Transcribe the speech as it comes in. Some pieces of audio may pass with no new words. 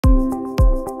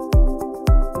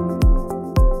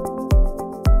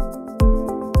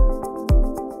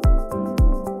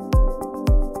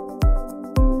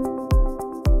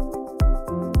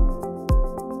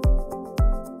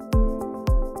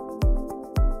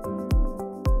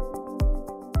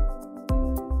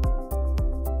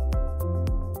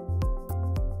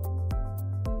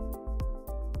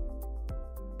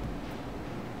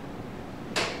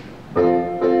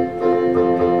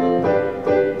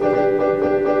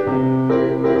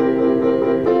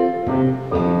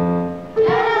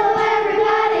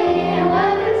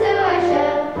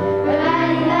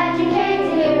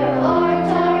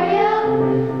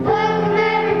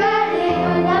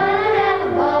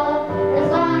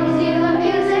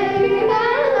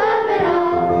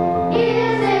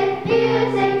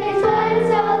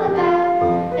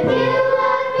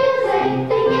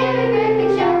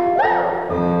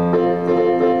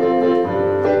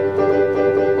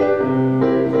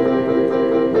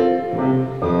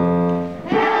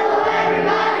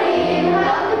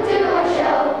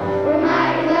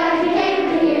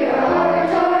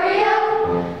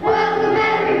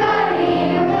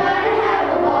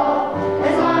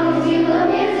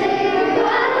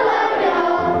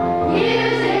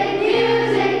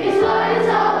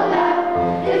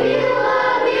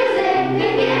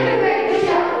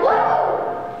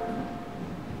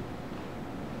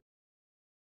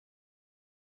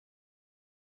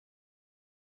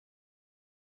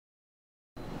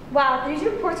Wow, these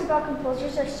reports about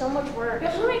composers are so much work.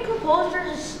 There's so many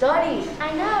composers to study.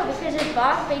 I know, because there's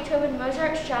Bach, Beethoven,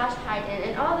 Mozart, Strauss, Haydn,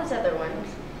 and all those other ones.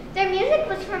 Their music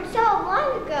was from so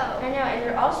long ago. I know, and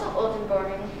they're also old and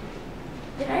boring.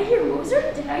 Did I hear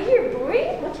Mozart? Did I hear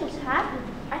boring? What just happened?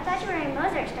 I thought you were in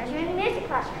Mozart because you were in the music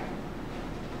classroom.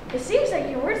 It seems like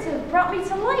your words have brought me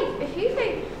to life. If you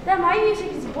think that my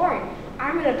music is boring,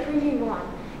 I'm going to prove you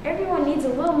wrong. Everyone needs a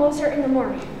little Mozart in the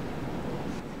morning.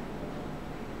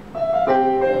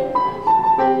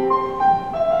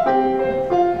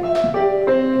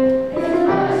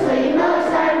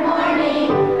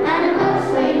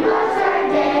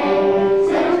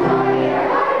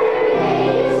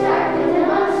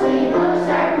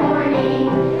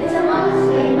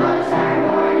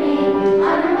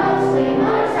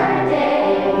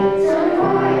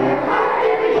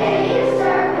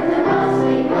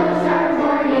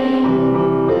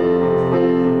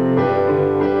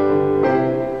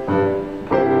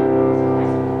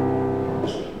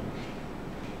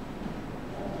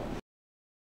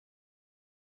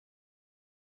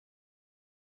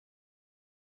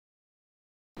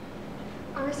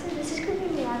 Honestly, this is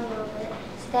creeping me out a little bit.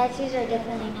 Statues are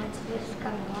definitely not supposed to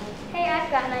come alive. Hey, I've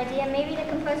got an idea. Maybe the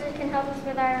composers can help us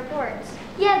with our reports.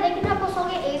 Yeah, they can help us all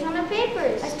get A's on our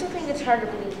papers. I still think it's hard to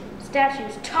believe.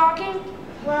 Statues talking?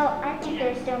 Well, I think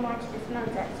there's still more to this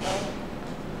Mozart story.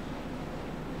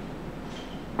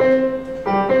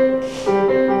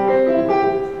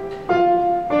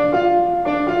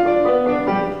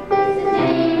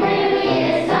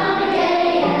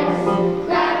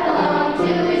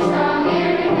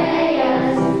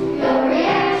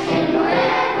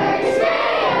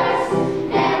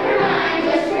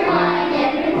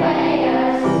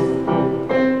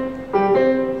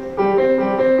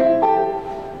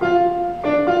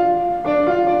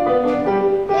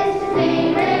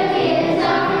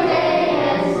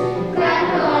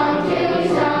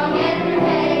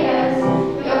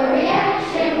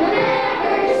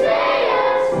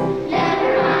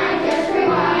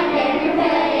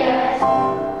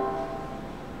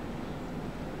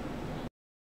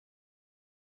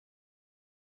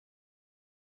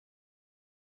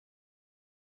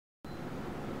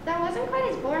 That wasn't quite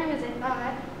as boring as I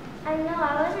thought. I know,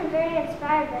 I wasn't very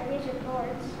inspired by these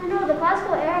reports. I know, the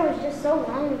classical era was just so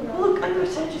long ago. Look, I know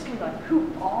just kind of like,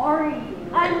 who are you?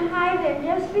 I'm Haydn.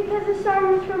 Just because the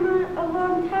song was from a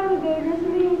long time ago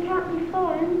doesn't mean it can't be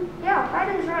fun. Yeah,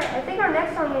 Haydn's right. I think our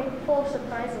next song may be full of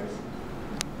surprises.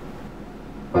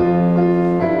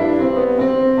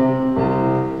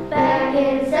 Back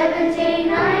in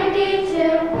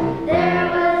 1792, there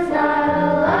was not a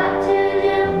lot to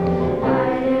do.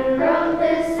 Haydn wrote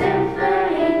this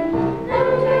symphony,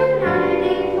 number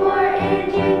 94 in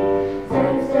G.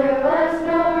 Since there was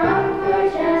no rock or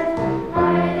jazz,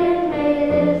 Haydn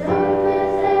made his own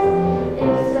possess.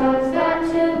 If songs got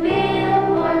to be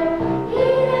aboard, he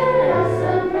had a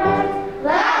surprise.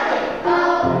 Loudly,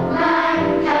 oh my,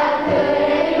 how could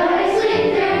anybody sleep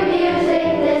through music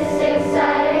this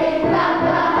exciting?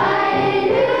 Papa Haydn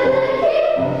knew the key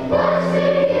was to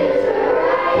use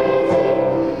variety.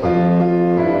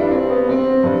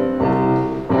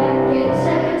 Back in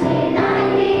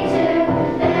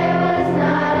 1792, there was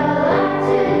not a lot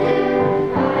to do.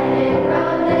 Haydn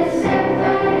wrote this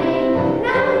symphony,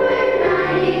 number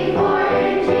 94 in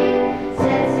G.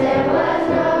 Since there was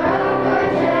no rock or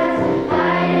jazz,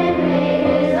 Haydn made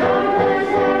his own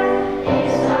pizzazz. If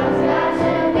songs got to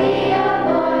be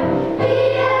aboard, he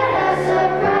had a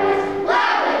surprise.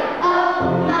 Loudly, oh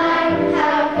my,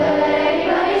 how could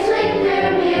anybody sleep through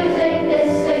music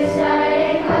this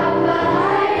exciting? Papa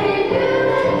Haydn knew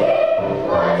the key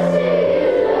was to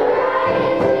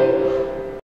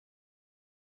use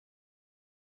variety.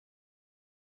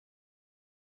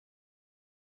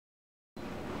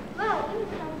 Wow, these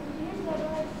songs years ago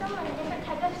were so many different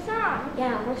types of songs.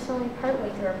 Yeah, we're still only partway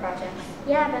through our project.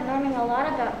 Yeah, I've been learning a lot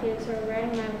about Fuchs. We're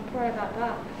writing my report about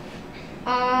Bach.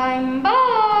 I'm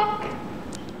Bach!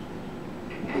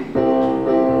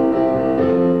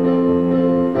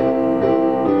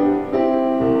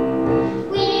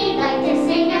 We'd like to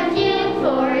sing a fugue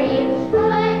for you,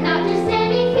 but not just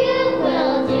any fugue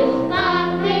will do.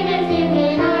 Bach played a fugue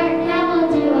in art, now we'll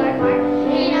do our part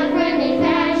in a friendly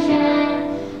fashion.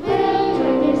 We'll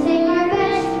try to sing our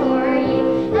best for you,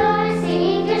 not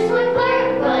singing just one part,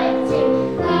 but two.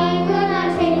 We will not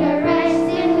take a rest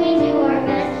if we do our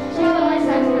best. Show us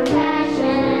some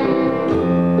compassion.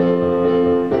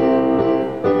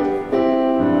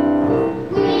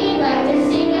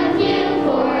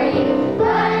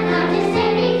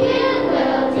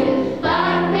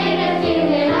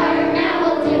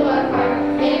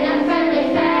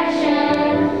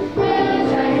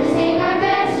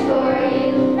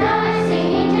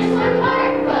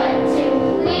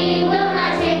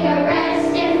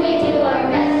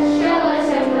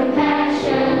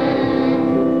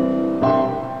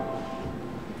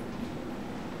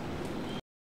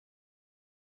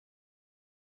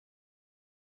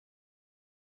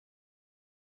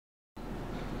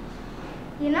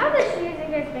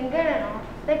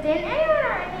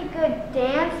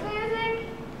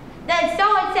 Then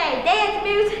someone say dance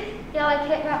music. Yo, I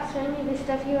can't rap any of the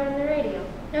stuff you heard on the radio.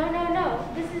 No.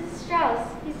 This is Strauss.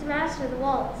 He's the master of the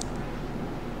waltz.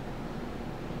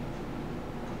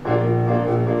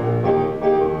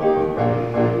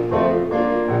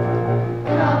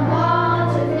 Come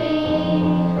waltz with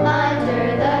me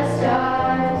under the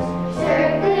stars,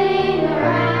 circling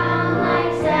around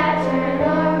like Saturn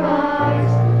or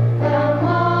Mars. Come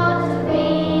waltz with me,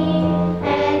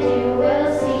 and you will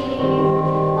see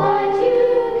what you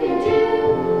can do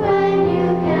when you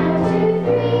count to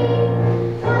three.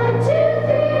 1, 2,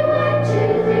 3, 1, 2,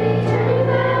 3, turning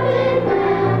round and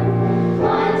round.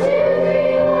 1, 2,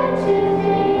 3, 1, 2,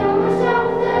 3, almost off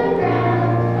the ground.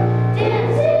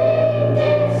 Dancing,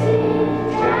 dancing,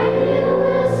 trying you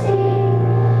will see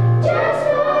just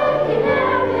what can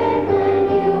happen when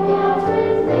you waltz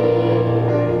with me.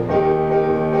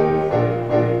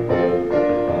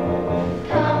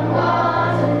 Come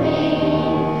waltz with me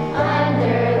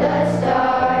under the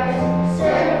stars,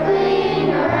 circling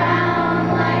around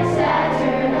like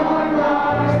Saturn or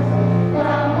Mars.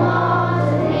 Come waltz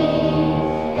with me,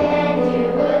 and you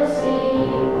will see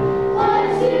what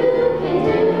you can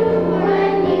do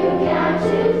when you count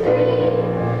to three.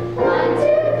 1, 2,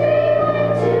 3, 1,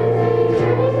 2, 3,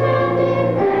 turning round and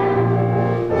round.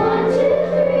 1, 2,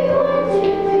 3, 1,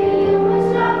 2, 3,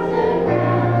 almost off the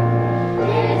ground.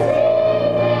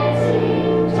 Dancing,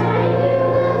 dancing, trying you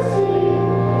will see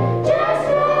just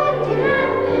what can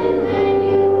happen when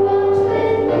you waltz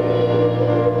with me.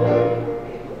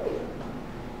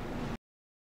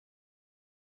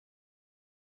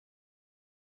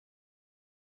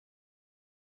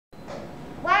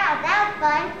 Wow, that was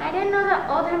fun. I didn't know that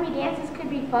old-timey dances could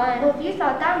be fun. Well, if you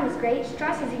thought that one was great,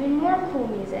 Strauss has even more cool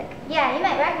music. Yeah, you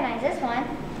might recognize this one.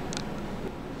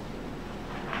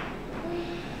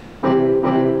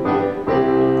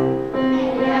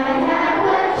 And I have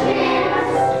a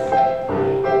chance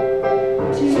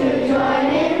to join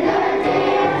in the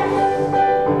dance.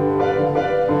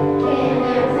 Can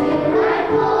you feel my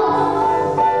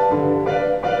pulse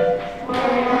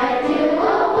when I do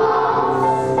a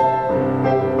waltz?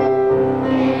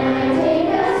 Can I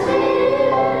take a spin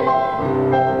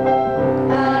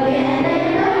again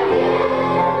and again?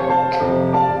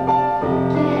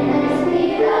 Can I see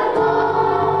the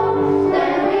ball?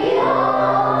 Then we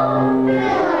all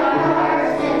fill our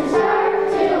hearts and start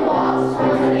to waltz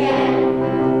once again.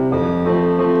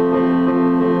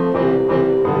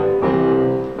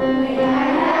 May I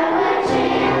have a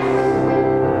chance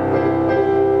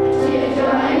to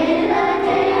join in the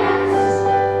dance?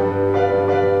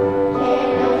 Can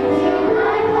you feel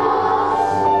my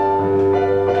pulse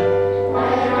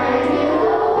when I do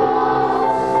a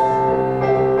waltz?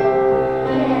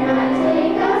 Can I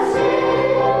take a spin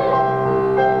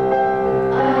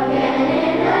again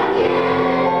and again?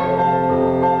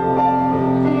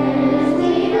 Can you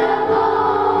see the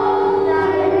ball?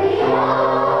 Then we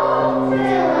all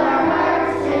fill our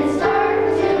hearts and start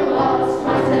to waltz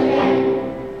once again.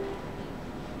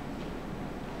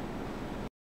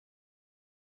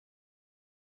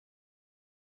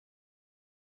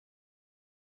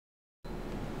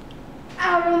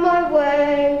 Out of my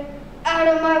way, out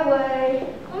of my way,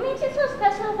 What makes it so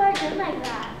special if I did like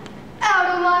that?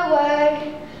 out of my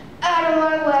way, out of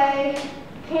my way.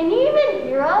 Can you even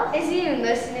hear us? Is he even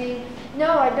listening?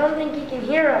 No, I don't think he can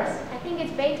hear us. I think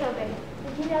it's Beethoven.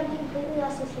 Did you know he completely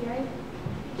lost his hearing?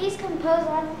 He's composed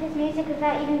lots of his music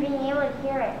without even being able to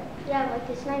hear it. Yeah, like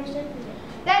his Ninth Symphony.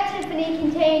 That symphony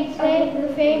contains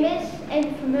the famous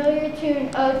and familiar tune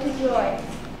Ode to Joy.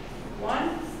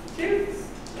 1, 2,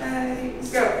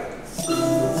 3, go.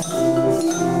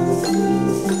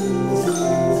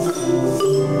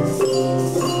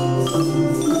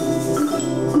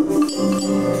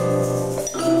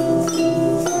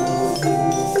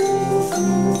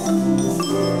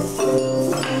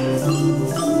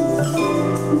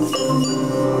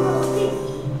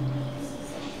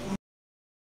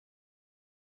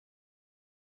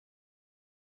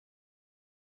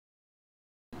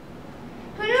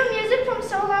 Who knew music from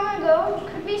so long ago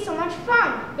could be so much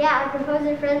fun? Yeah, our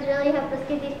composer friends really help us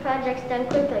get these projects done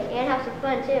quickly and have some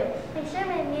fun too. They sure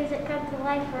made music come to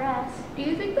life for us. Do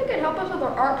you think they could help us with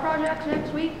our art projects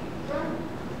next week?